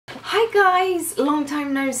Hi guys, long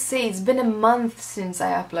time no see. It's been a month since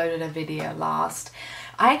I uploaded a video last.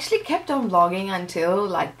 I actually kept on vlogging until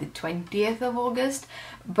like the 20th of August,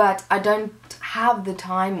 but I don't have the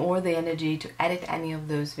time or the energy to edit any of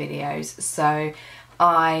those videos, so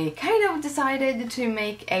I kind of decided to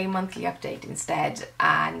make a monthly update instead,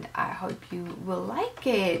 and I hope you will like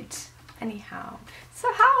it. Anyhow, so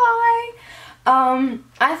hi!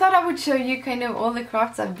 I thought I would show you kind of all the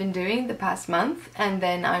crafts I've been doing the past month, and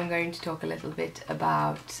then I'm going to talk a little bit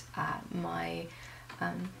about my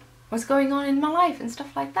what's going on in my life and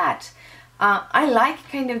stuff like that. I like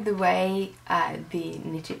kind of the way the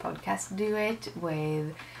Nitty podcast do it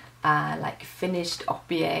with like finished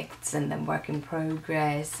objects and then work in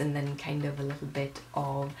progress and then kind of a little bit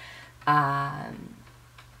of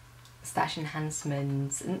stash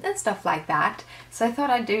enhancements and stuff like that. So I thought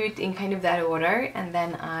I'd do it in kind of that order, and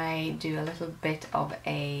then I do a little bit of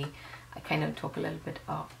I kind of talk a little bit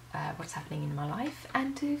of what's happening in my life,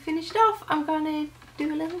 and to finish it off I'm gonna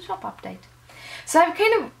do a little shop update. So I've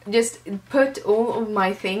kind of just put all of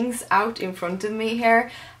my things out in front of me here.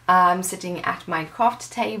 I'm sitting at my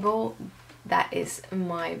craft table. That is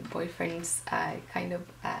my boyfriend's kind of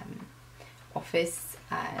office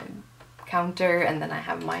counter, and then I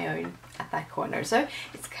have my own at that corner. So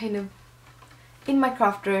it's kind of in my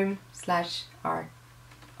craft room slash our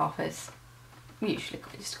office. We usually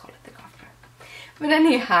just call it the craft room. But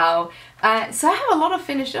anyhow, so I have a lot of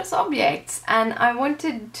finished objects, and I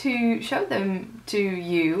wanted to show them to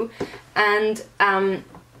you, and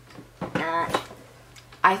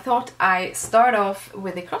I thought I start off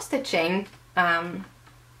with the cross stitching.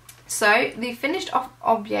 So the finished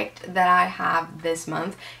object that I have this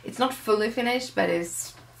month, it's not fully finished, but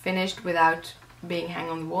it's finished without being hung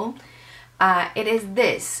on the wall. It is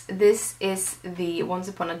this. This is the Once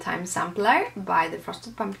Upon a Time sampler by the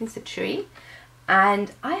Frosted Pumpkin Stitchery,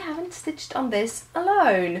 and I haven't stitched on this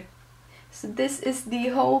alone. So this is the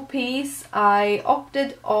whole piece. I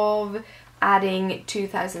opted of adding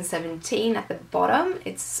 2017 at the bottom.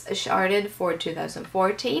 It's sharded for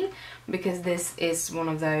 2014 because this is one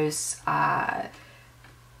of those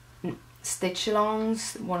stitch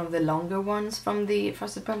alongs, one of the longer ones from the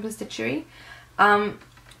Frosted Pumpkin Stitchery.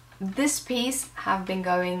 This piece have been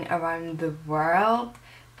going around the world.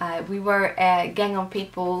 We were a gang of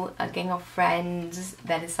people, a gang of friends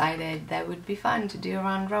that decided that would be fun to do a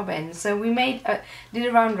round robin. So we did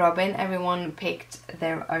a round robin. Everyone picked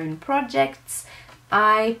their own projects.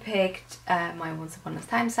 I picked my Once Upon a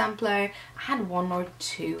Time sampler. I had one or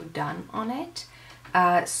two done on it.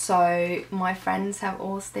 So my friends have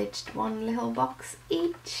all stitched one little box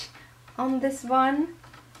each on this one.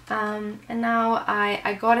 And now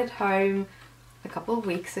I got it home a couple of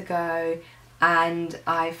weeks ago, and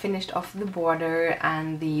I finished off the border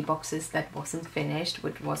and the boxes that wasn't finished,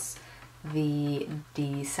 which was the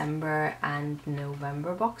December and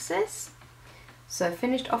November boxes. So I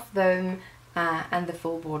finished off them and the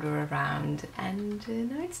full border around, and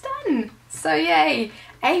now it's done. So yay,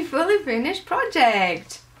 a fully finished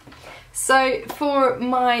project. So for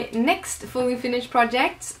my next fully finished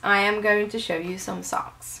project, I am going to show you some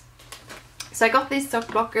socks. So I got these sock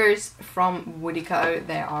blockers from Woodyco.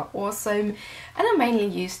 They are awesome, and I mainly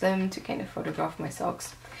use them to kind of photograph my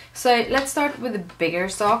socks. So let's start with the bigger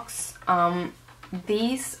socks.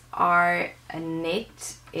 These are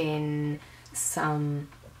knit in some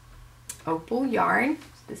opal yarn.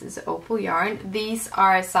 This is opal yarn. These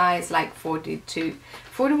are size like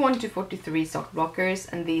 41 to 43 sock blockers,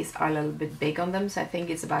 and these are a little bit big on them, so I think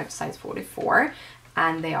it's about size 44,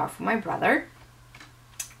 and they are for my brother.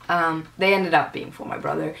 They ended up being for my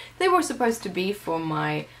brother. They were supposed to be for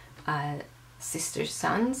my sister's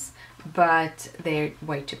sons, but they're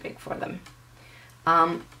way too big for them.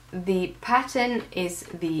 The pattern is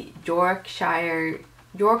the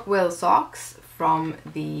Yorkville socks from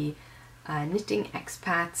the Knitting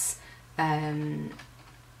Expats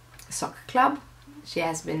sock club. She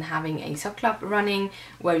has been having a sock club running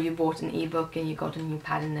where you bought an ebook and you got a new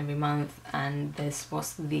pattern every month, and this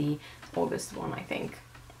was the August one, I think.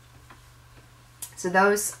 So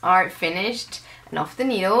those are finished and off the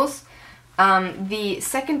needles. The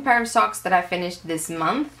second pair of socks that I finished this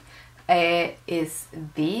month is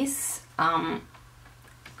these.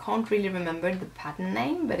 Can't really remember the pattern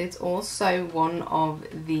name, but it's also one of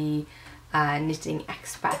the Knitting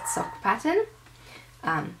Expat sock pattern.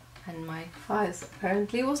 And my files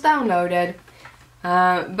apparently was downloaded.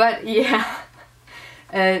 But yeah.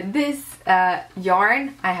 This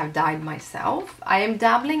yarn I have dyed myself. I am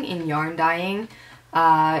dabbling in yarn dyeing.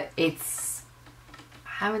 I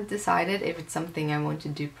haven't decided if it's something I want to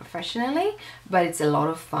do professionally, but it's a lot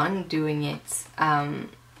of fun doing it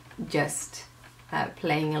just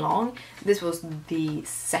playing along. This was the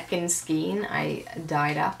second skein I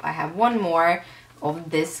dyed up. I have one more of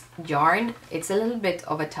this yarn. It's a little bit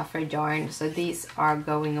of a tougher yarn, so these are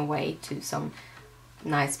going away to some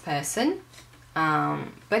nice person.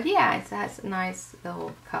 But yeah, it has a nice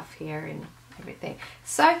little cuff here and everything.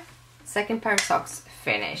 So, second pair of socks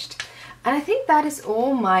finished. And I think that is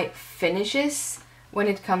all my finishes when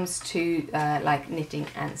it comes to like knitting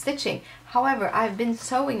and stitching. However, I've been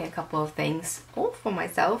sewing a couple of things all for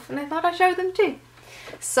myself, and I thought I'd show them too.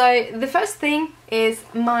 So the first thing is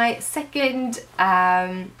my second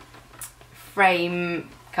frame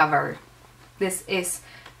cover. This is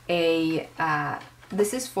a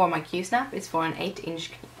this is for my Q-snap. It's for an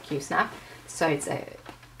 8-inch Q-snap, so it's a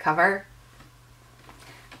cover.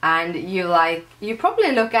 And you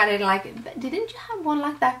probably look at it like, didn't you have one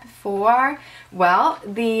like that before? Well,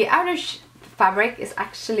 the outer fabric is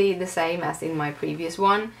actually the same as in my previous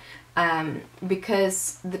one,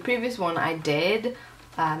 because the previous one I did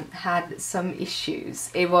had some issues.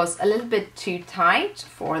 It was a little bit too tight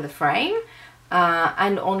for the frame,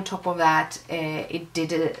 and on top of that, it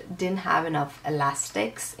didn't have enough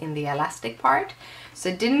elastics in the elastic part, so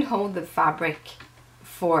it didn't hold the fabric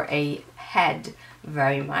for a head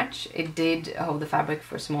very much. It did hold the fabric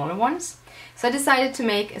for smaller ones. So I decided to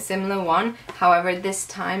make a similar one. However, this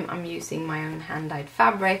time I'm using my own hand-dyed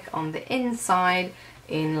fabric on the inside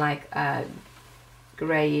in like a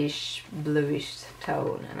grayish bluish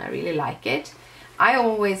tone, and I really like it.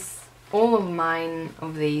 All of mine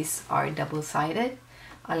of these are double-sided.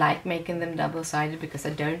 I like making them double-sided because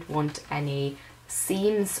I don't want any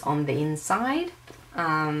seams on the inside.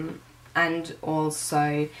 And also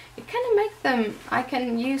it kind of makes them, I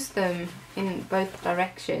can use them in both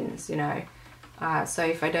directions, you know. So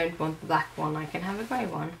if I don't want the black one, I can have a grey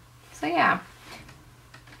one. So yeah,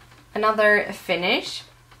 another finish.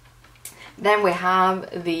 Then we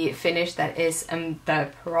have the finish that is the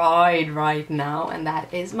pride right now, and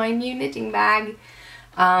that is my new knitting bag.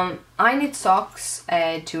 I knit socks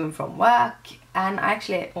to and from work, and I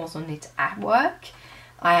actually also knit at work.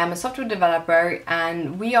 I am a software developer,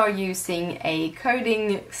 and we are using a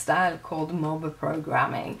coding style called mob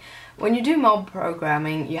programming. When you do mob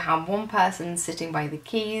programming, you have one person sitting by the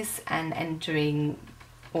keys and entering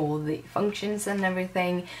all the functions and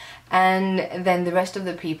everything, and then the rest of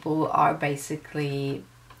the people are basically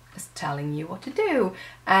telling you what to do.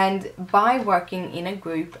 And by working in a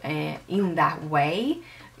group in that way,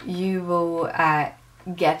 you will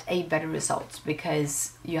get a better results,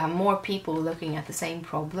 because you have more people looking at the same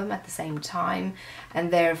problem at the same time, and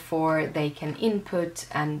therefore they can input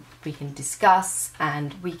and we can discuss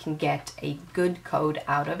and we can get a good code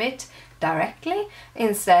out of it directly,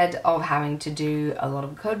 instead of having to do a lot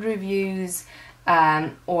of code reviews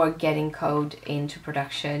or getting code into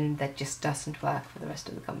production that just doesn't work for the rest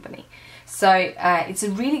of the company. So it's a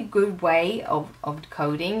really good way of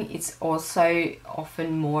coding. It's also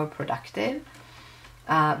often more productive.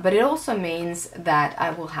 But it also means that I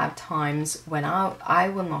will have times when I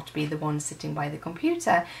will not be the one sitting by the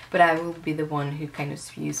computer, but I will be the one who kind of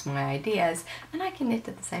spews my ideas, and I can knit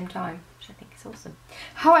at the same time, which I think is awesome.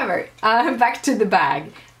 However, back to the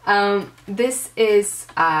bag. This is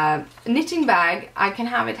a knitting bag. I can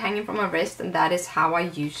have it hanging from my wrist, and that is how I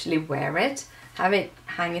usually wear it.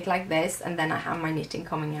 Hang it like this, and then I have my knitting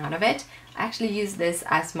coming out of it. I actually use this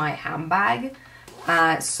as my handbag.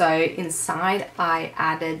 So inside I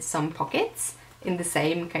added some pockets in the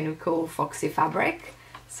same kind of cool foxy fabric,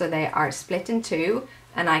 so they are split in two,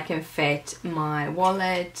 and I can fit my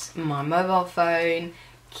wallet, my mobile phone,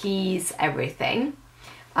 keys, everything.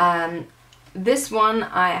 This one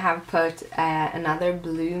I have put another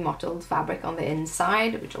blue mottled fabric on the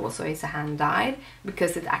inside, which also is a hand dyed,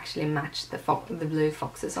 because it actually matched the blue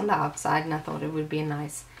foxes on the outside, and I thought it would be a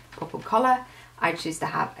nice pop of color. I choose to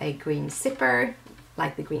have a green zipper,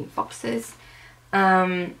 like the green foxes,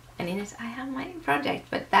 and in it I have my project,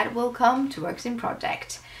 but that will come to works in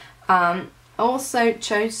project. Also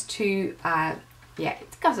chose to, yeah,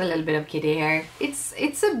 it's got a little bit of kitty hair.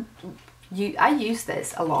 I use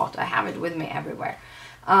this a lot, I have it with me everywhere.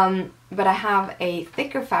 But I have a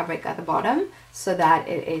thicker fabric at the bottom so that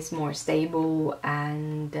it is more stable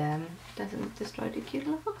and doesn't destroy the cute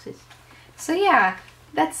little foxes. So yeah,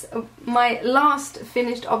 that's my last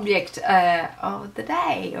finished object of the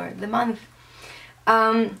day or the month.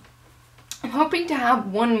 I'm hoping to have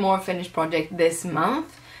one more finished project this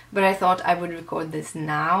month, but I thought I would record this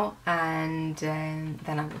now, and then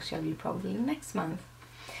I will show you probably next month.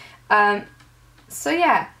 So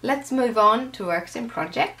yeah, let's move on to works in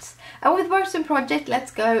projects. And with works in project,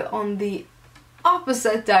 let's go on the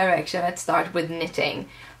opposite direction. Let's start with knitting.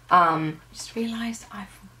 Just realized I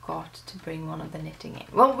forgot to bring one of the knitting in.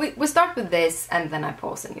 Well, we start with this and then I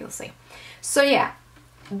pause and you'll see. So yeah,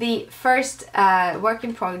 the first work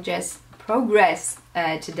in progress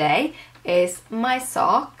today is my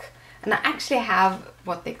sock, and I actually have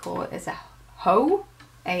what they call is a hoe,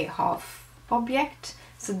 a half object.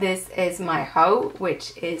 So this is my hoe,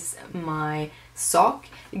 which is my sock.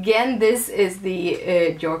 Again, this is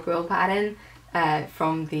the Yorkville pattern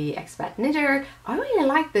from the Expat Knitter. I really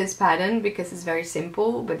like this pattern because it's very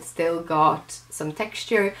simple, but still got some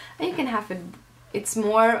texture, and you can have it. It's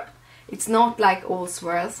not like all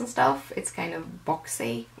swirls and stuff. It's kind of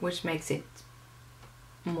boxy, which makes it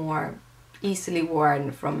more easily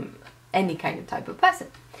worn from any kind of type of person.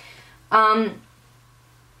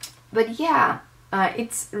 But yeah,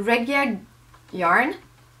 it's Regia yarn,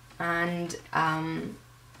 and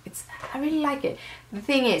I really like it. The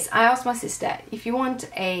thing is, I asked my sister, if you want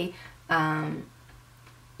a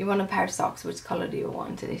pair of socks, which color do you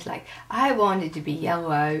want? And it's like, I want it to be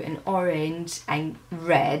yellow and orange and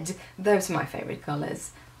red. Those are my favorite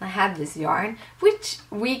colors. I had this yarn, which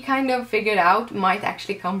we kind of figured out might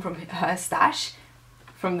actually come from her stash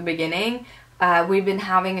from the beginning. We've been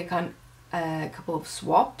having a couple of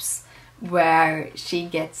swaps where she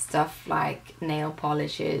gets stuff like nail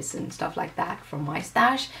polishes and stuff like that from my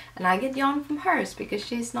stash, and I get yarn from hers because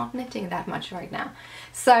she's not knitting that much right now.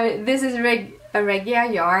 So this is a Regia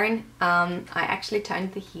yarn. I actually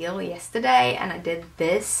turned the heel yesterday, and I did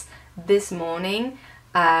this morning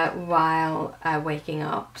while waking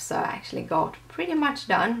up, so I actually got pretty much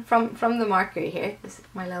done from the marker here. This is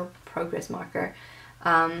my little progress marker.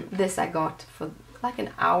 This I got for like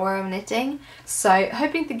an hour of knitting, so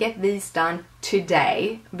hoping to get these done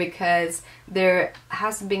today, because there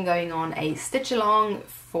has been going on a stitch along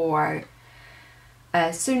for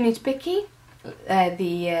Sue Knit Picky,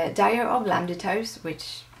 the dyer of Lambda Toes,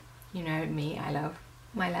 which, you know me, I love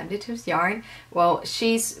my Lambda Toes yarn. Well,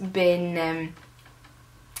 she's been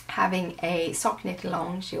having a sock knit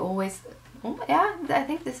along. She always, yeah, I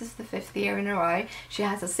think this is the 5th year in a row. She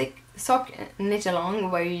has a sock knit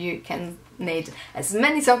along where you can knit as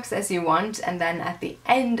many socks as you want, and then at the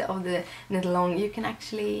end of the knit along you can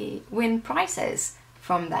actually win prizes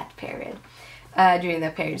from that period, during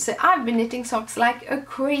that period. So I've been knitting socks like a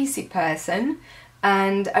crazy person,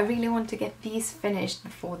 and I really want to get these finished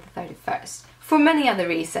before the 31st for many other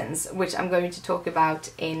reasons, which I'm going to talk about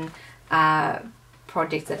in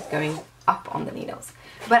projects that's going up on the needles.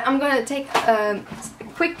 But I'm going to take a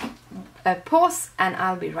quick pause and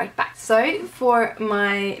I'll be right back. So for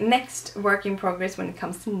my next work in progress when it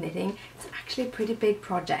comes to knitting, it's actually a pretty big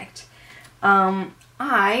project.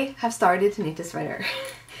 I have started to knit a sweater.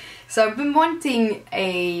 So I've been wanting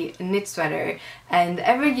a knit sweater, and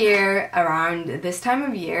every year around this time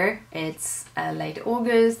of year, it's late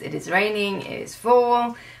August, it is raining, it is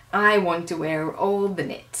fall, I want to wear all the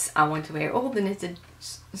knits. I want to wear all the knitted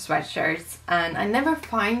sweatshirts, and I never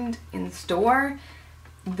find in store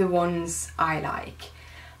the ones I like.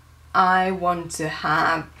 I want to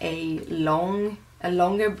have a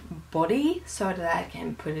longer body so that I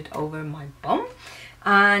can put it over my bum,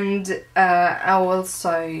 and I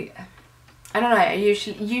also, I don't know, I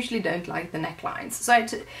usually don't like the necklines. So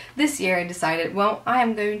this year I decided, well, I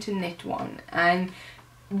am going to knit one, and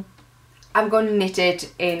I'm going to knit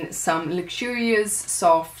it in some luxurious,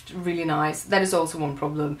 soft, really nice. That is also one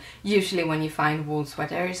problem. Usually when you find wool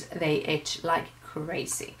sweaters, they itch like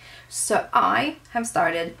crazy. So I have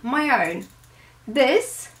started my own.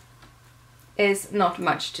 This is not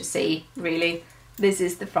much to see, really. This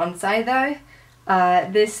is the front side though.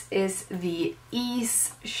 This is the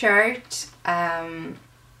Ease shirt. Don't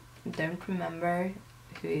remember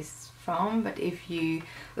who it's from, but if you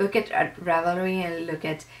look at Ravelry and look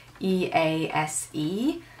at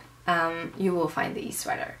EASE, you will find the Ease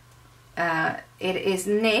sweater. It is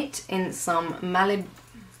knit in some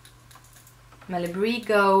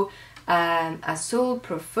Malabrigo Azul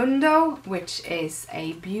Profundo, which is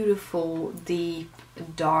a beautiful deep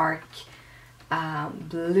dark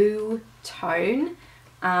blue tone,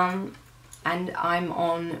 and I'm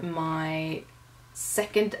on my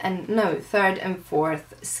third and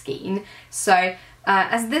fourth skein. So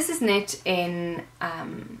as this is knit in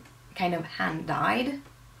kind of hand dyed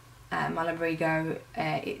Malabrigo,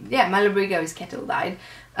 Malabrigo is kettle dyed.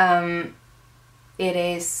 It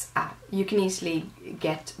is, you can easily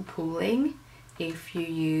get pooling if you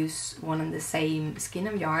use one and the same skein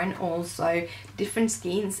of yarn. Also, different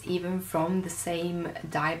skeins, even from the same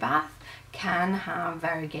dye bath, can have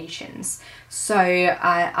variegations. So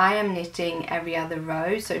I am knitting every other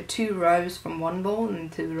row, so 2 rows from one ball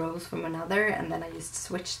and 2 rows from another, and then I just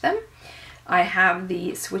switch them. I have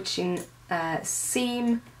the switching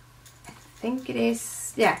seam, I think it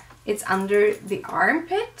is, yeah, it's under the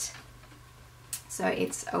armpit. So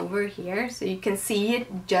it's over here, so you can see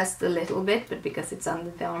it just a little bit, but because it's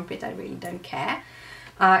under the armpit, I really don't care.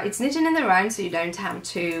 It's knitted in the round, so you don't have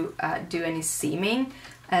to do any seaming.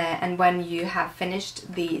 And when you have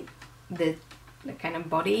finished the kind of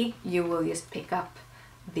body, you will just pick up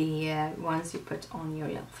the ones you put on your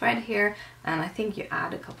little thread here, and I think you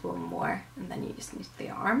add a couple more, and then you just knit the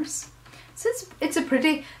arms. So it's a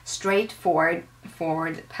pretty straightforward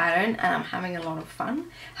pattern, and I'm having a lot of fun.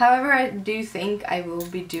 However, I do think I will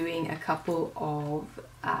be doing a couple of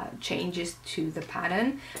changes to the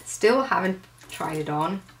pattern. Still haven't tried it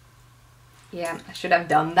on. Yeah, I should have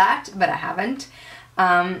done that, but I haven't.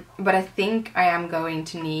 But I think I am going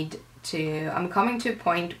to need to, I'm coming to a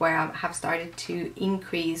point where I have started to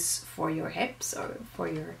increase for your hips or for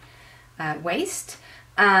your waist,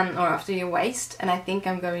 or after your waist, and I think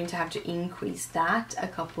I'm going to have to increase that a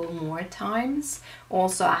couple more times.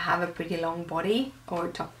 Also, I have a pretty long body, or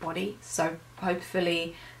top body, so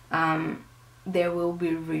hopefully there will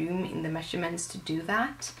be room in the measurements to do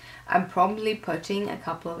that. I'm probably putting a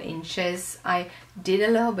couple of inches. I did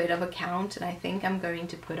a little bit of a count, and I think I'm going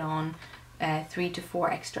to put on 3 to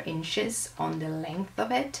 4 extra inches on the length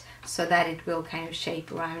of it, so that it will kind of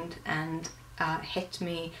shape around and hit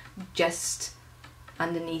me just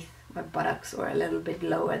underneath my buttocks, or a little bit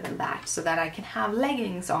lower than that, so that I can have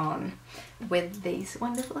leggings on with this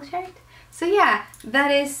wonderful shirt. So yeah, that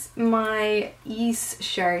is my ease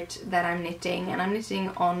shirt that I'm knitting, and I'm knitting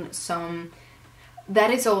on some, that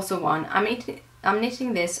is also one, I'm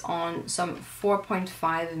knitting this on some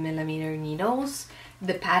 4.5mm needles.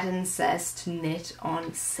 The pattern says to knit on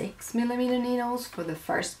 6mm needles for the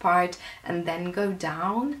first part, and then go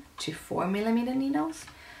down to 4mm needles.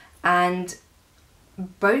 And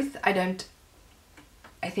both, I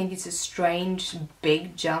think it's a strange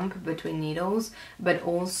big jump between needles, but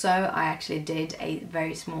also I actually did a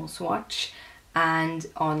very small swatch, and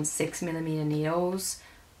on 6mm needles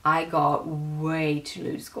I got way too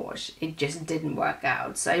loose gauge. It just didn't work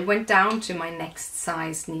out. So I went down to my next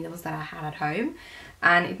size needles that I had at home,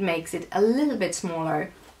 and it makes it a little bit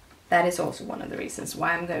smaller. That is also one of the reasons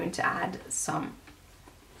why I'm going to add some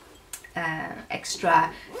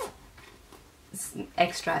extra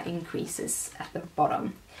increases at the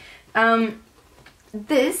bottom.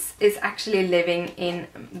 This is actually living in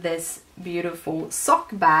this beautiful sock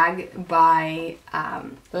bag by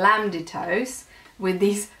Lamb de Toes, with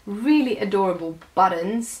these really adorable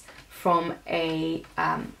buttons from a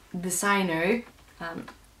designer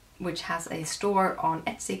which has a store on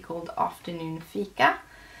Etsy called Afternoon Fika.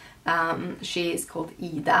 She is called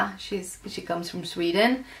Ida. She comes from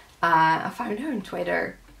Sweden. I found her on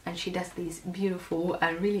Twitter, and she does these beautiful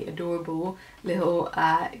and really adorable little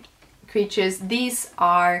creatures. These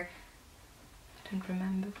are, I don't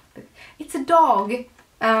remember, it's a dog,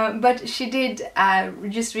 but she did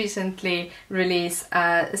just recently release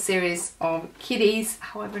a series of kitties,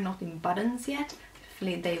 however not in buttons yet.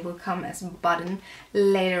 Hopefully they will come as button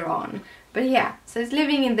later on. But yeah, so it's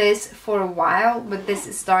living in this for a while, but this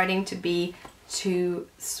is starting to be too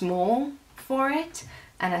small for it,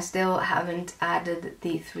 and I still haven't added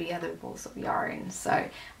the 3 other balls of yarn. So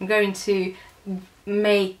I'm going to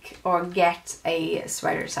make or get a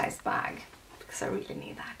sweater sized bag, because I really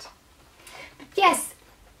need that. But yes,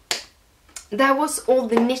 that was all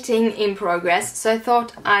the knitting in progress, so I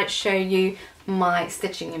thought I'd show you my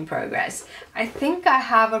stitching in progress. I think I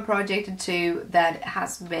have a project or two that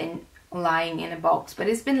has been lying in a box, but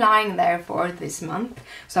it's been lying there for this month,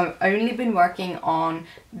 so I've only been working on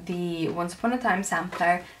the Once Upon a Time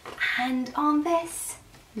sampler and on this.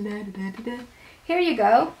 Here you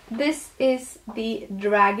go. This is the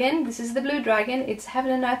dragon. This is the blue dragon. It's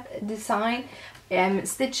Heaven and Earth design. I'm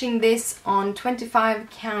stitching this on 25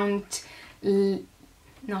 count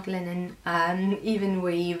not linen, even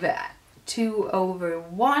weave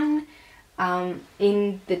 2/1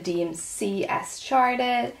 in the DMC as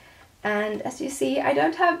charted. And as you see, I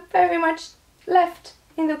don't have very much left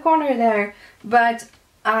in the corner there, but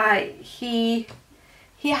he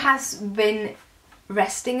has been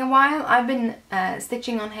resting a while. I've been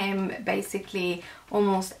stitching on him basically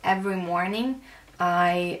almost every morning.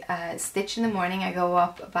 I stitch in the morning. I go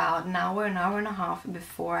up about an hour and a half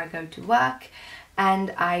before I go to work,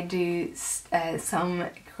 and I do some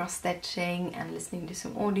cross stitching and listening to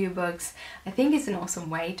some audiobooks. I think it's an awesome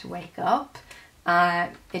way to wake up.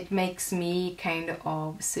 It makes me kind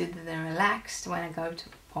of soothed and relaxed when I go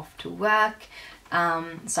off to work,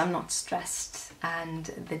 so I'm not stressed and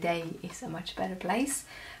the day is a much better place.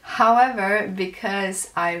 However, because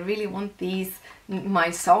I really want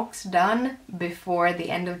my socks done before the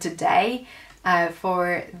end of today,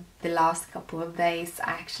 for the last couple of days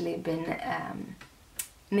I actually been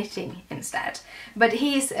knitting instead. But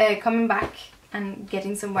he's coming back and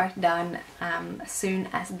getting some work done as soon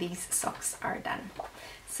as these socks are done.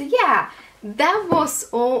 So yeah, that was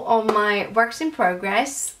all of my works in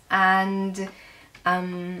progress, and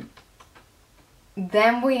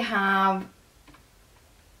then we have,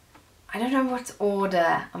 I don't know what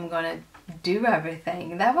order I'm gonna do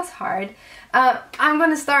everything. That was hard. I'm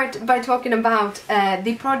gonna start by talking about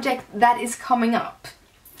the project that is coming up.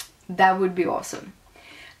 That would be awesome.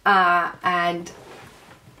 And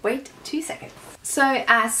wait 2 seconds. So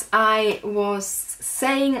as I was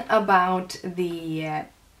saying about the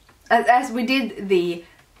as we did the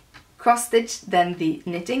cross stitch, then the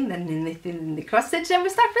knitting, then the knitting, then the cross stitch, and we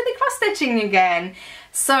start with the cross stitching again.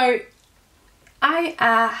 So I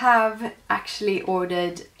have actually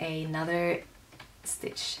ordered another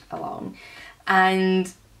stitch along,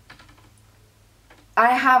 and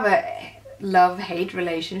I have a love-hate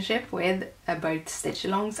relationship with both stitch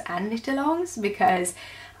alongs and knit alongs, because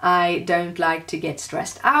I don't like to get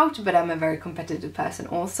stressed out, but I'm a very competitive person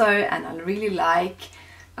also, and I really like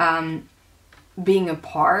being a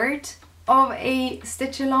part of a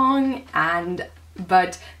stitch along,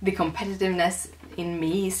 but the competitiveness in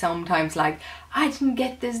me sometimes, like, I didn't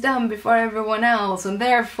get this done before everyone else and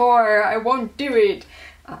therefore I won't do it.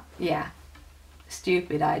 Yeah,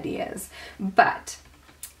 stupid ideas. But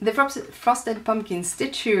the Frosted Pumpkin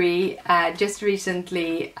Stitchery just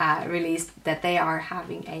recently released that they are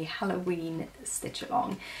having a Halloween stitch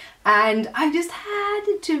along, and I just had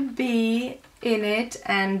to be in it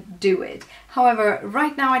and do it. However,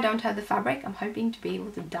 right now I don't have the fabric. I'm hoping to be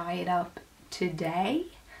able to dye it up today,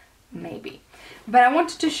 maybe. But I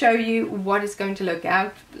wanted to show you what it's going to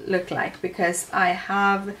look like, because I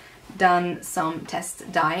have done some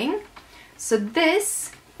test dyeing. So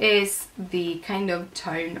this is the kind of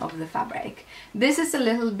tone of the fabric. This is a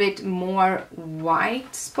little bit more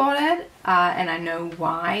white spotted, and I know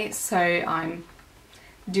why, so I'm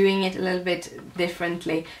doing it a little bit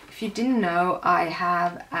differently. If you didn't know, I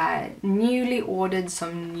have newly ordered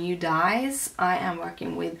some new dyes. I am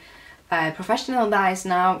working with professional dyes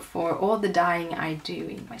now for all the dyeing I do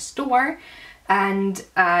in my store, and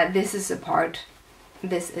this is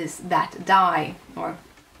that dye, or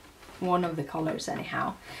one of the colors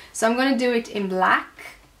anyhow. So I'm going to do it in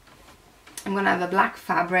black. I'm going to have a black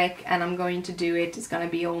fabric, and I'm going to do it, it's going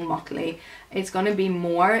to be all motley. It's going to be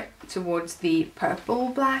more towards the purple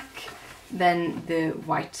black than the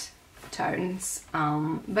white tones.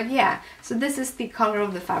 But yeah, so this is the color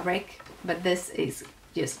of the fabric, but this is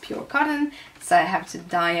just pure cotton, so I have to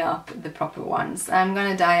dye up the proper ones. I'm going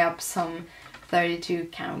to dye up some 32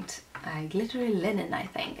 count glittery linen, I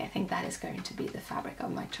think. I think that is going to be the fabric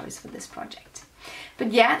of my choice for this project.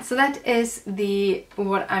 But yeah, so that is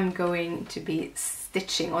what I'm going to be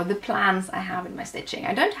stitching, or the plans I have in my stitching.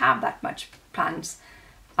 I don't have that much plans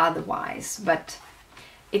otherwise, but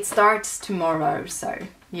it starts tomorrow, so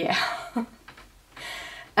yeah.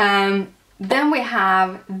 Then we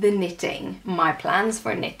have the knitting, my plans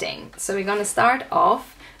for knitting. So we're gonna start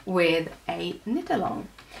off with a knit along.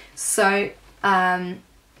 So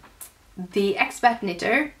the Expat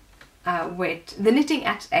Knitter, with the Knitting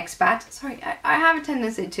at Expat, sorry, I have a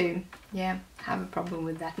tendency to, yeah, have a problem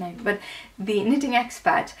with that name, but the Knitting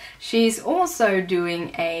Expat, she's also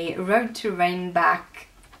doing a Road to Rainback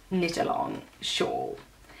knit along shawl,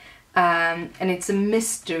 and it's a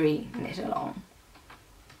mystery knit along.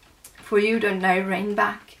 For you who don't know,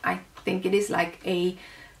 Rainback, I think it is like a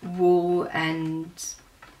wool and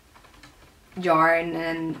yarn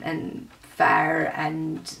and fur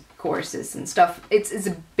and courses and stuff. It's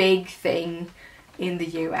a big thing in the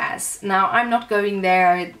US. Now, I'm not going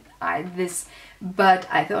there but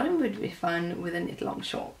I thought it would be fun with a knit along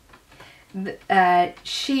shawl.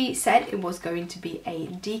 She said it was going to be a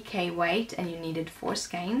DK weight, and you needed 4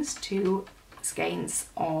 skeins, 2 skeins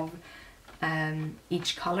of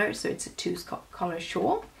each color, so it's a 2-color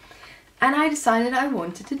shawl. And I decided I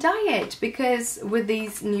wanted to dye it, because with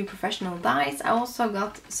these new professional dyes I also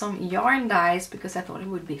got some yarn dyes, because I thought it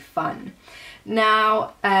would be fun.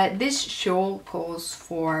 Now this shawl calls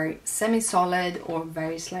for semi-solid or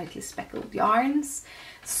very slightly speckled yarns,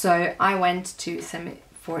 so I went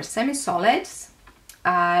for semi-solids.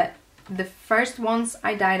 The first ones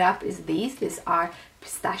I dyed up is these are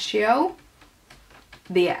pistachio.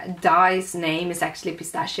 The dye's name is actually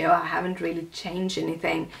pistachio. I haven't really changed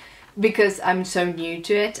anything because I'm so new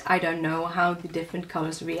to it. I don't know how the different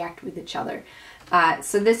colors react with each other.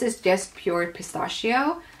 So this is just pure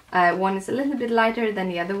pistachio. One is a little bit lighter than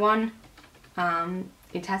the other one.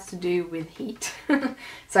 It has to do with heat.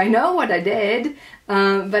 So I know what I did,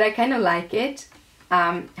 but I kind of like it.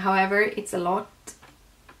 However, it's a lot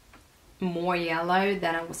more yellow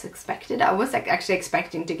than I was expected. I was actually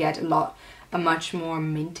expecting to get a much more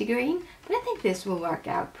minty green, but I think this will work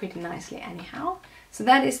out pretty nicely anyhow. So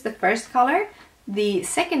that is the first color. The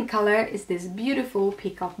second color is this beautiful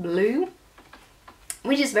peacock blue,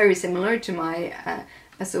 which is very similar to my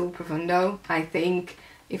Azul Profundo. I think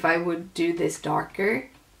if I would do this darker,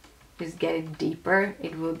 just get it deeper,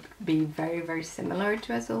 it would be very, very similar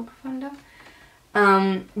to Azul Profundo.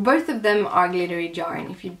 Both of them are glittery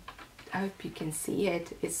yarn. I hope you can see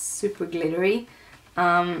it. It's super glittery,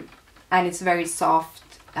 and it's very soft,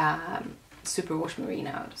 superwash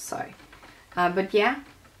merino. So, but yeah,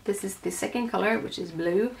 this is the second color, which is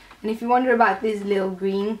blue. And if you wonder about these little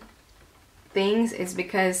green things, it's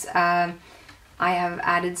because I have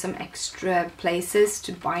added some extra places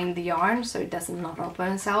to bind the yarn so it doesn't knot up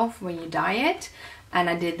on itself when you dye it. And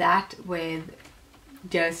I did that with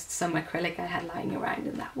just some acrylic I had lying around,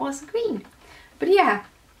 and that was green. But yeah,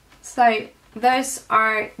 so those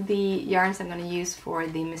are the yarns I'm going to use for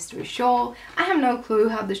the mystery shawl. I have no clue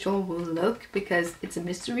how the shawl will look because it's a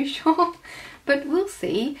mystery shawl, but we'll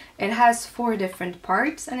see. It has 4 different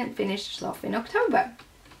parts and it finishes off in October.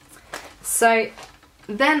 So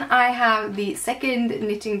then I have the second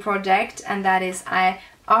knitting project, and that is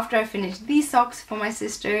after I finish these socks for my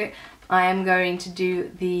sister, I am going to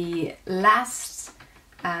do the last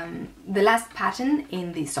pattern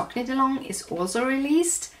in the sock knit along is also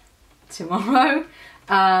released tomorrow.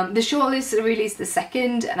 The shawl is released the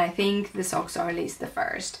 2nd, and I think the socks are released the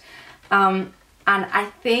 1st. And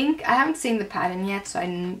I think, I haven't seen the pattern yet, so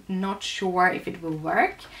I'm not sure if it will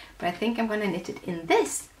work, but I think I'm gonna knit it in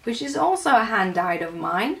this, which is also a hand dyed of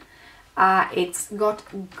mine. It's got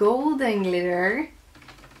golden glitter.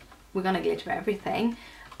 We're gonna glitter everything.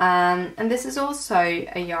 And this is also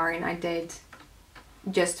a yarn I did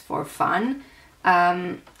just for fun.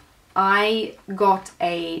 I got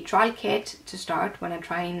a trial kit to start when I'm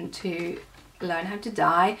trying to learn how to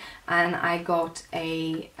dye, and I got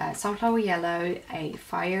a sunflower yellow, a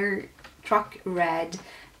fire truck red,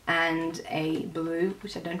 and a blue,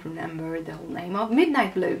 which I don't remember the whole name of.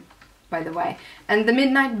 Midnight blue, by the way. And the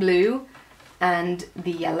midnight blue and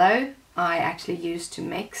the yellow I actually used to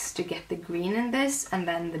mix to get the green in this, and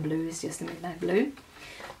then the blue is just the midnight blue.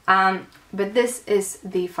 But this is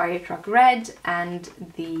the fire truck red and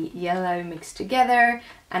the yellow mixed together,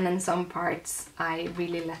 and in some parts I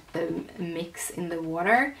really let them mix in the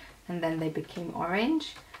water and then they became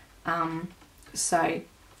orange. So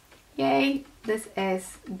yay, this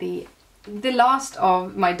is the last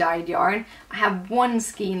of my dyed yarn. I have one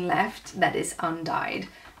skein left that is undyed,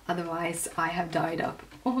 otherwise I have dyed up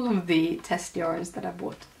all of the test yarns that I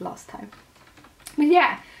bought last time. But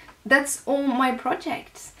yeah, that's all my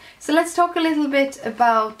projects. So let's talk a little bit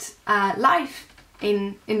about life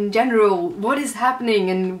in general. What is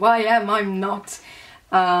happening and why am I not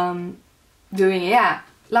doing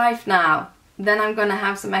life now. Then I'm gonna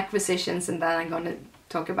have some acquisitions, and then I'm gonna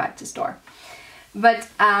talk about the store. But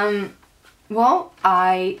well,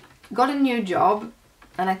 I got a new job,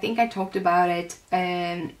 and I think I talked about it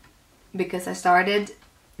because I started.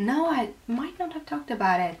 No, I might not have talked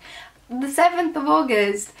about it. The 7th of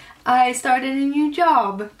August, I started a new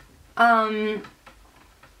job.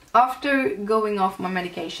 After going off my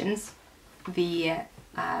medications, the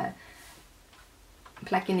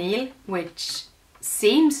Plaquenil, which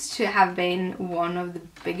seems to have been one of the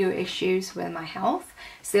bigger issues with my health.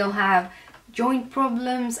 Still have joint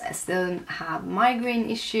problems, I still have migraine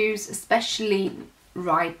issues, especially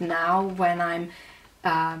right now when I'm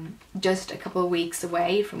just a couple of weeks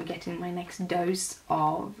away from getting my next dose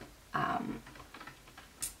of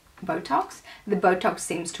Botox. The Botox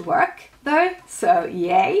seems to work though, so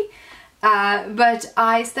yay. But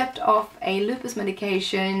I stepped off a lupus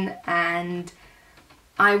medication and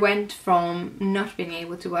I went from not being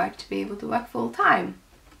able to work to be able to work full time.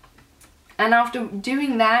 And after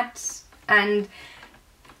doing that, and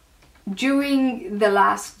during the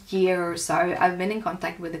last year or so, I've been in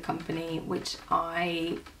contact with a company which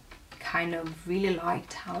I kind of really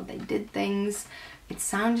liked how they did things. It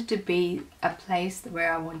sounded to be a place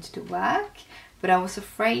where I wanted to work, but I was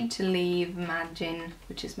afraid to leave Magin,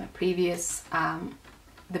 which is my previous,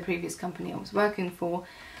 the previous company I was working for.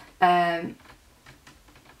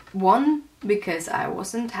 One, because I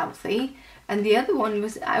wasn't healthy, and the other one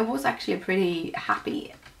was I was actually pretty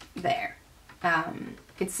happy there.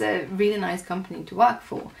 It's a really nice company to work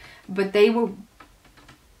for, but they were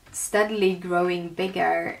steadily growing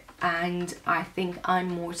bigger and I think I'm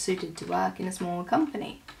more suited to work in a small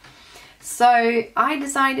company. So I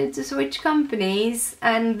decided to switch companies,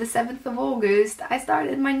 and the 7th of August I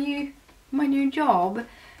started my new job,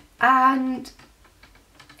 and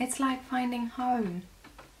it's like finding home.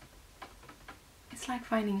 It's like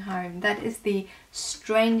finding home. That is the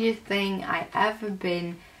strangest thing I ever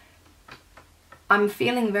been. I'm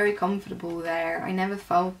feeling very comfortable there. I never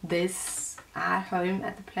felt this at home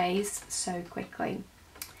at the place so quickly.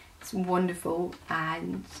 It's wonderful,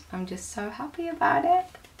 and I'm just so happy about it.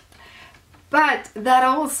 But that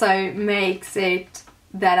also makes it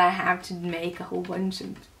that I have to make a whole bunch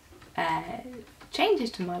of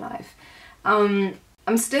changes to my life.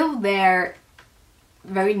 I'm still there,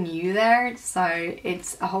 very new there, so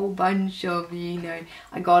it's a whole bunch of, you know,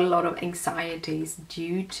 I got a lot of anxieties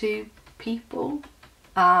due to people.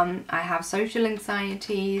 I have social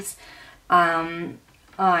anxieties. I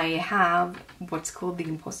have what's called the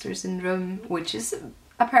imposter syndrome, which is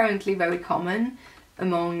apparently very common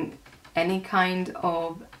among any kind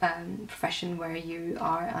of profession where you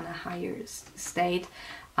are on a higher state.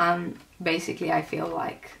 Basically I feel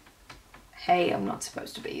like, hey, I'm not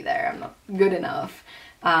supposed to be there, I'm not good enough.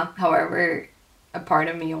 However, a part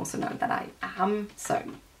of me also knows that I am, so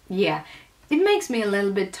yeah, it makes me a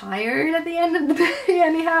little bit tired at the end of the day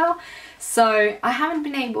anyhow. So I haven't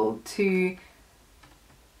been able to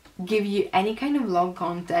give you any kind of vlog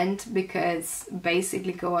content, because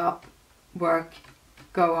basically go up, work,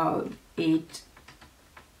 go out, eat,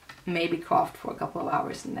 maybe craft for a couple of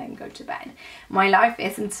hours and then go to bed. My life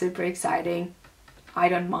isn't super exciting, I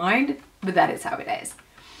don't mind, but that is how it is.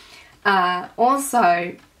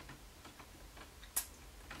 Also,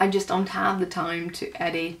 I just don't have the time to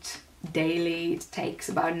edit daily. It takes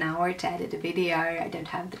about an hour to edit a video. I don't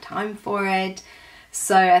have the time for it,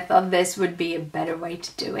 so I thought this would be a better way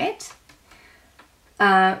to do it.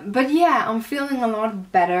 But yeah, I'm feeling a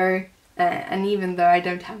lot better. And even though I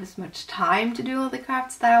don't have as much time to do all the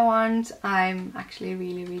crafts that I want, I'm actually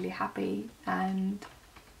really happy, and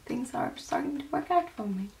things are starting to work out for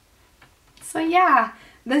me. So yeah,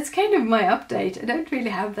 that's kind of my update. I don't really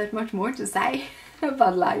have that much more to say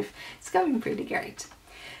about life. It's going pretty great.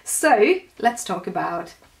 So let's talk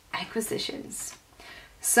about acquisitions.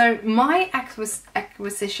 So my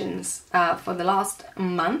acquisitions for the last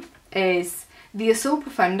month is the Azul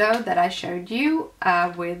Profundo that I showed you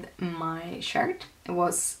with my shirt. It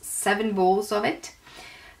was 7 balls of it.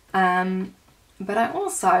 But I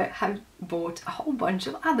also have bought a whole bunch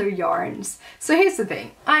of other yarns. So here's the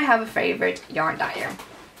thing, I have a favorite yarn dyer.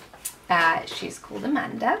 She's called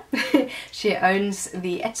Amanda. She owns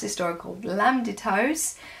the Etsy store called Lambdy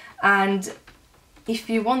Toes. And if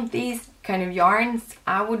you want these kind of yarns,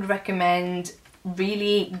 I would recommend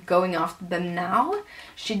really going after them now.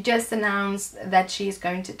 She just announced that she's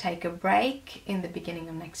going to take a break in the beginning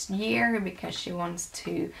of next year because she wants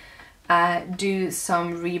to do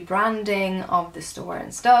some rebranding of the store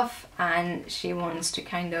and stuff, and she wants to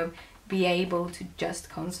kind of be able to just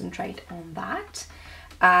concentrate on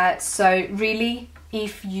that. So really,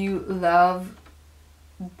 if you love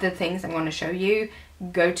the things I'm going to show you,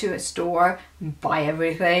 go to a store, buy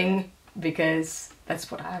everything, because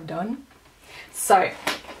that's what I have done. So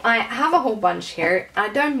I have a whole bunch here. I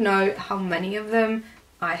don't know how many of them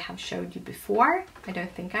I have showed you before. I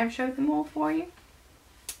don't think I've showed them all for you.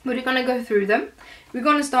 But we're gonna go through them. We're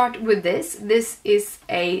gonna start with this. This is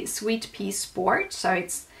a Sweet Pea Sport. So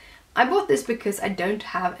I bought this because I don't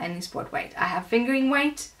have any sport weight. I have fingering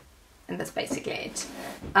weight, and that's basically it.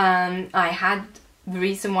 The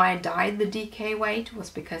reason why I dyed the DK weight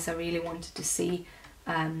was because I really wanted to see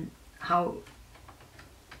how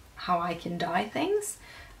I can dye things,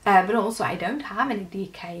 but also I don't have any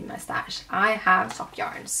DK in my stash. I have sock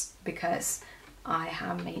yarns because I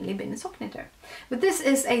have mainly been a sock knitter. But this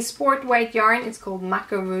is a sport weight yarn. It's called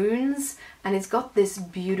Macaroons, and it's got this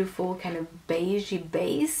beautiful kind of beigey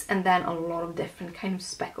base and then a lot of different kind of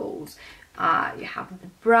speckles. You have the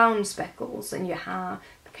brown speckles, and you have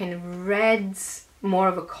the kind of reds, more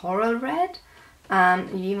of a coral red. You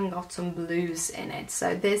even got some blues in it,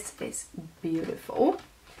 so this is beautiful.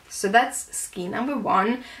 So that's skein number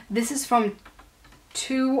 1. This is from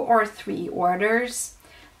 2 or 3 orders.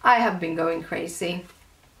 I have been going crazy.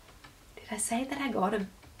 Did I say that I got a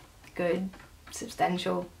good,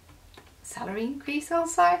 substantial salary increase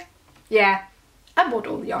also? Yeah, I bought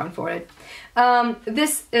all the yarn for it.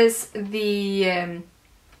 This is the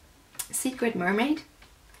Secret Mermaid.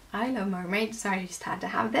 I love mermaids, so I just had to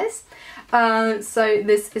have this. So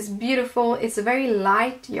this is beautiful. It's a very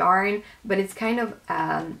light yarn, but it's kind of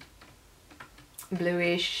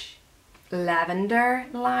bluish lavender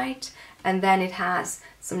light, and then it has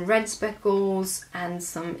some red speckles and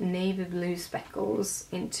some navy blue speckles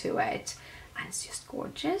into it, and it's just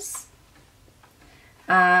gorgeous.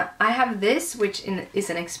 I have this, which is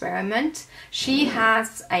an experiment. She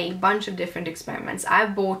has a bunch of different experiments. I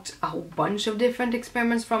bought a whole bunch of different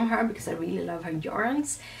experiments from her because I really love her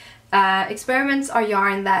yarns. Experiments are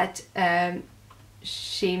yarn that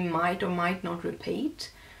she might or might not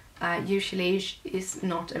repeat. Usually is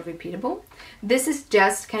not a repeatable. This is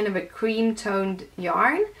just kind of a cream toned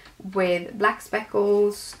yarn with black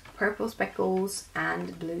speckles, purple speckles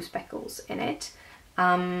and blue speckles in it.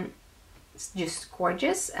 It's just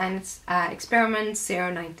gorgeous, and it's Experiment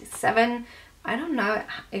 097. I don't know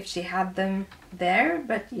if she had them there,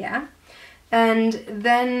 but yeah. And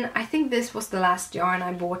then I think this was the last yarn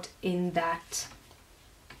I bought in that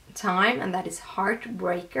time, and that is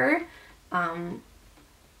Heartbreaker.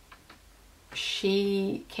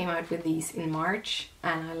 She came out with these in March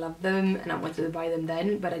and I loved them, and I wanted to buy them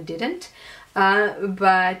then, but I didn't.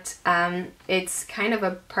 It's kind of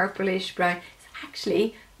a purplish brown. It's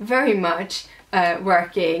actually very much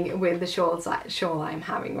working with the shawl I'm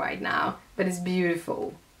having right now, but it's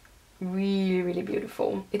beautiful, really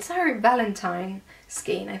beautiful. It's our Valentine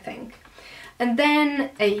skein, I think. And then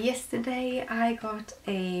yesterday I got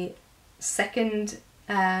a second,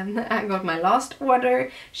 I got my last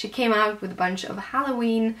order. She came out with a bunch of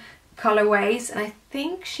Halloween colorways, and I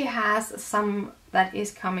think she has some that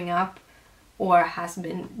is coming up or has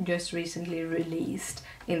been just recently released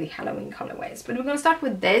in the Halloween colorways. But we're gonna start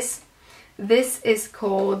with this. This is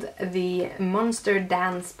called the Monster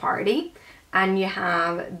Dance Party, and you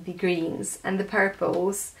have the greens and the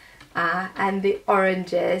purples and the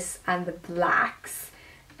oranges and the blacks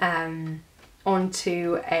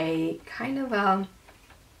onto a kind of a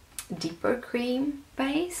deeper cream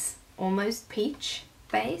base, almost peach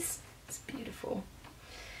base. It's beautiful.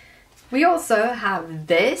 We also have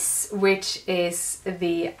this, which is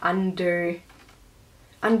the Under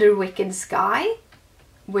Wicked Sky,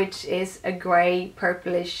 which is a grey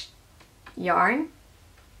purplish yarn.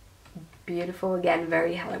 Beautiful, again,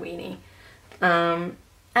 very Halloweeny.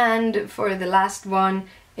 And for the last one,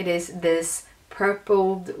 it is this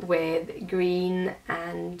purpled with green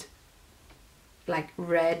and like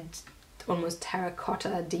red, almost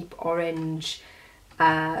terracotta, deep orange,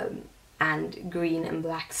 and green and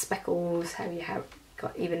black speckles. Have you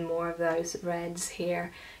got even more of those reds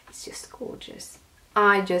here? It's just gorgeous.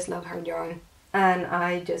 I just love her yarn, and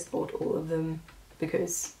I just bought all of them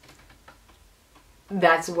because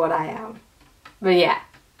that's what I am. But yeah,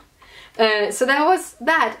 so that was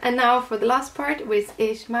that, and now for the last part, which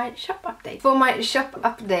is my shop update. For my shop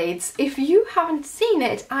updates, if you haven't seen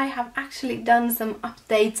it, I have actually done some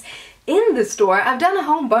updates in the store. I've done a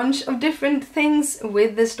whole bunch of different things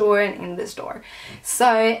with the store and in the store.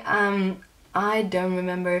 So I don't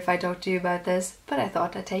remember if I talked to you about this, but I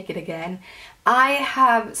thought I'd take it again. I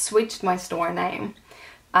have switched my store name.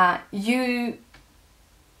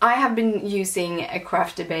 I have been using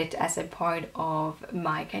Craft-A-Bit as a part of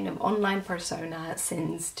my kind of online persona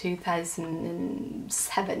since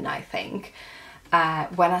 2007, I think,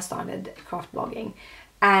 when I started craft blogging.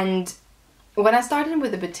 And when I started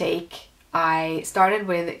with the boutique, I started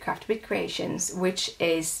with Craft-A-Bit Creations, which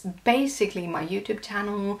is basically my YouTube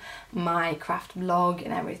channel, my craft blog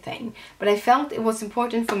and everything. But I felt it was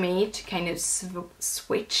important for me to kind of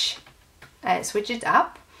switch it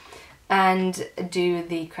up and do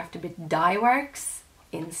the Craft-A-Bit Dye Works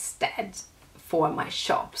instead for my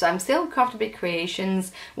shop. So I'm still Craft-A-Bit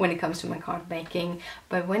Creations when it comes to my card making,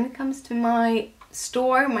 but when it comes to my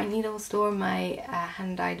store, my needle store, my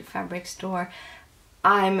hand-dyed fabric store,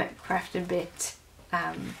 I'm Craft-A-Bit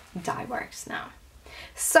Dye Works now.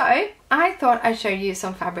 So I thought I'd show you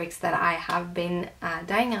some fabrics that I have been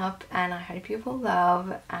dyeing up, and I hope you will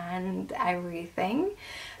love and everything.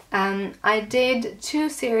 I did 2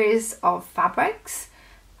 series of fabrics.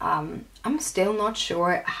 I'm still not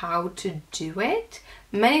sure how to do it.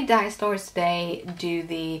 Many dye stores today do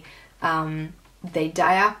the, they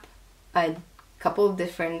dye up a couple of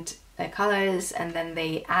different colors and then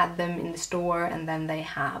they add them in the store and then they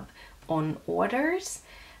have on orders.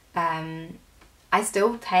 I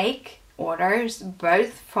still take orders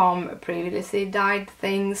both from previously dyed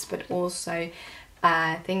things but also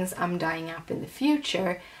things I'm dyeing up in the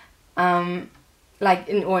future,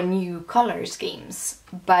 or new color schemes.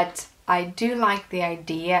 But I do like the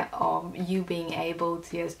idea of you being able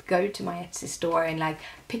to just go to my Etsy store and like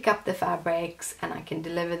pick up the fabrics and I can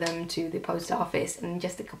deliver them to the post office in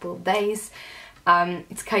just a couple of days.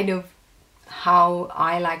 It's kind of how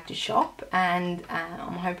I like to shop, and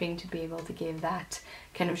I'm hoping to be able to give that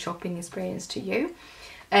kind of shopping experience to you.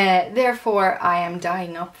 Therefore, I am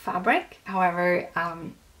dyeing up fabric. However,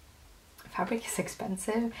 fabric is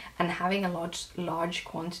expensive, and having a large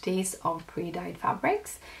quantities of pre-dyed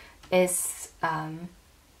fabrics is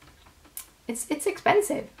it's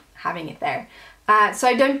expensive having it there. So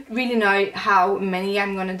I don't really know how many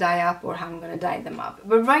I'm gonna dye up or how I'm gonna dye them up.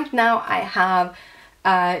 But right now I have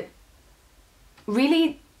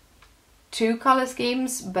really 2 color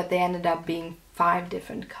schemes, but they ended up being 5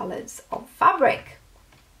 different colors of fabric.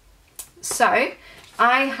 So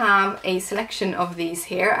I have a selection of these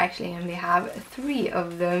here. I actually only have 3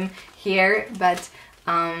 of them here, but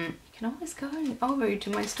you can always go over to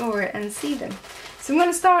my store and see them. So I'm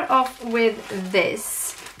going to start off with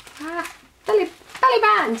this belly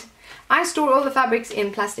band. I store all the fabrics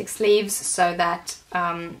in plastic sleeves so that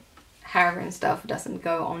hair and stuff doesn't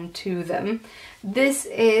go onto them. This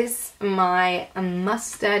is my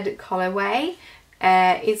mustard colorway.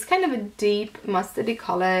 It's kind of a deep mustardy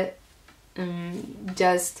color,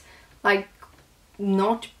 just like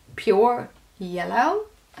not pure yellow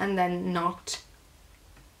and then not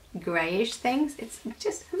grayish things. It's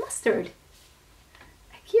just a mustard,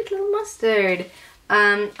 a cute little mustard.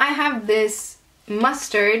 I have this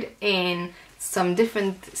mustard in some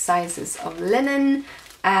different sizes of linen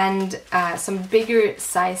and some bigger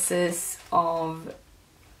sizes of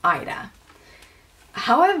Aida.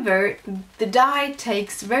 However, the dye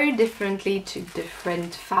takes very differently to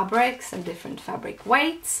different fabrics and different fabric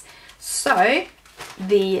weights, so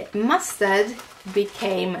the mustard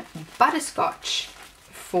became butterscotch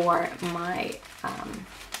for my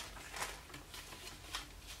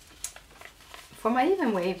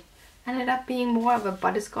even wave. Ended up being more of a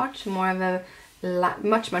butterscotch, more of a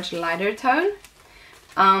much lighter tone.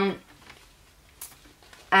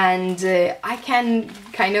 And I can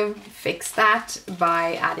kind of fix that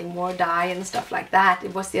by adding more dye and stuff like that.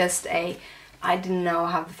 It was just I didn't know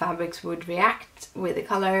how the fabrics would react with the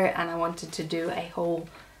color, and I wanted to do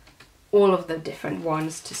all of the different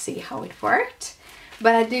ones to see how it worked.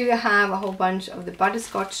 But I do have a whole bunch of the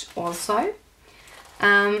butterscotch also.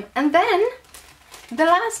 And then the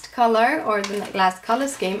last color, or the last color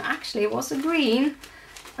scheme, actually was a green.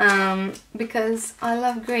 Because I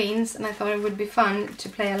love greens and I thought it would be fun to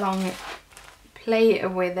play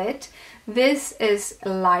with it. This is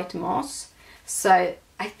light moss, so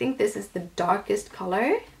I think this is the darkest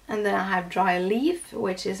color, and then I have dry leaf,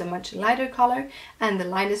 which is a much lighter color, and the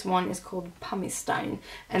lightest one is called pumice stone,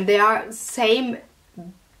 and they are same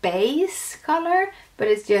base color, but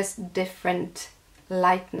it's just different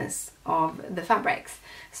lightness of the fabrics.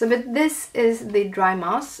 So, but this is the dry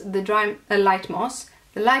moss, the light moss.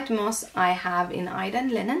 The light moss I have in Aida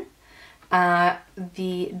and linen.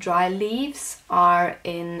 The dry leaves are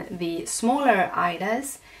in the smaller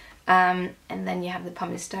Aidas, and then you have the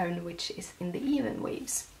pumice stone, which is in the even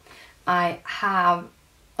weaves. I have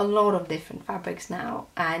a lot of different fabrics now,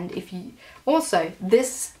 and if you also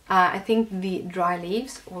this I think the dry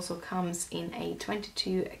leaves also comes in a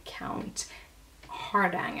 22 count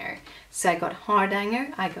hardanger. So I got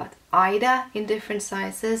hardanger, I got Aida in different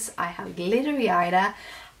sizes, I have glittery Aida,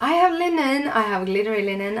 I have linen, I have glittery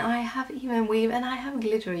linen, I have even weave, and I have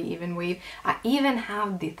glittery even weave. I even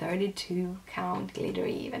have the 32 count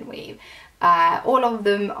glittery even weave. All of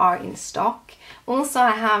them are in stock. Also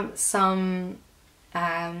I have some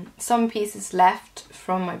pieces left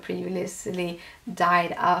from my previously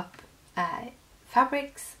dyed up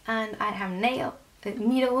fabrics, and I have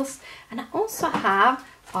needles, and I also have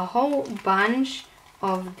a whole bunch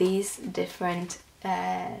of these different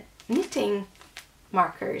knitting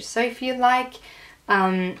markers. So if you like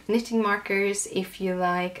knitting markers, if you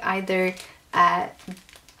like either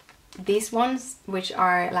these ones, which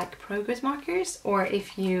are like progress markers, or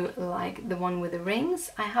if you like the one with the rings,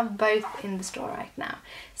 I have both in the store right now.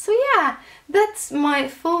 So yeah, that's my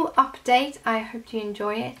full update. I hope you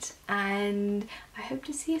enjoy it, and I hope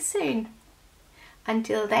to see you soon.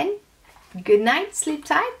 Until then, good night, sleep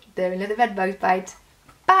tight, don't let the bed bugs bite.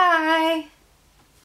 Bye!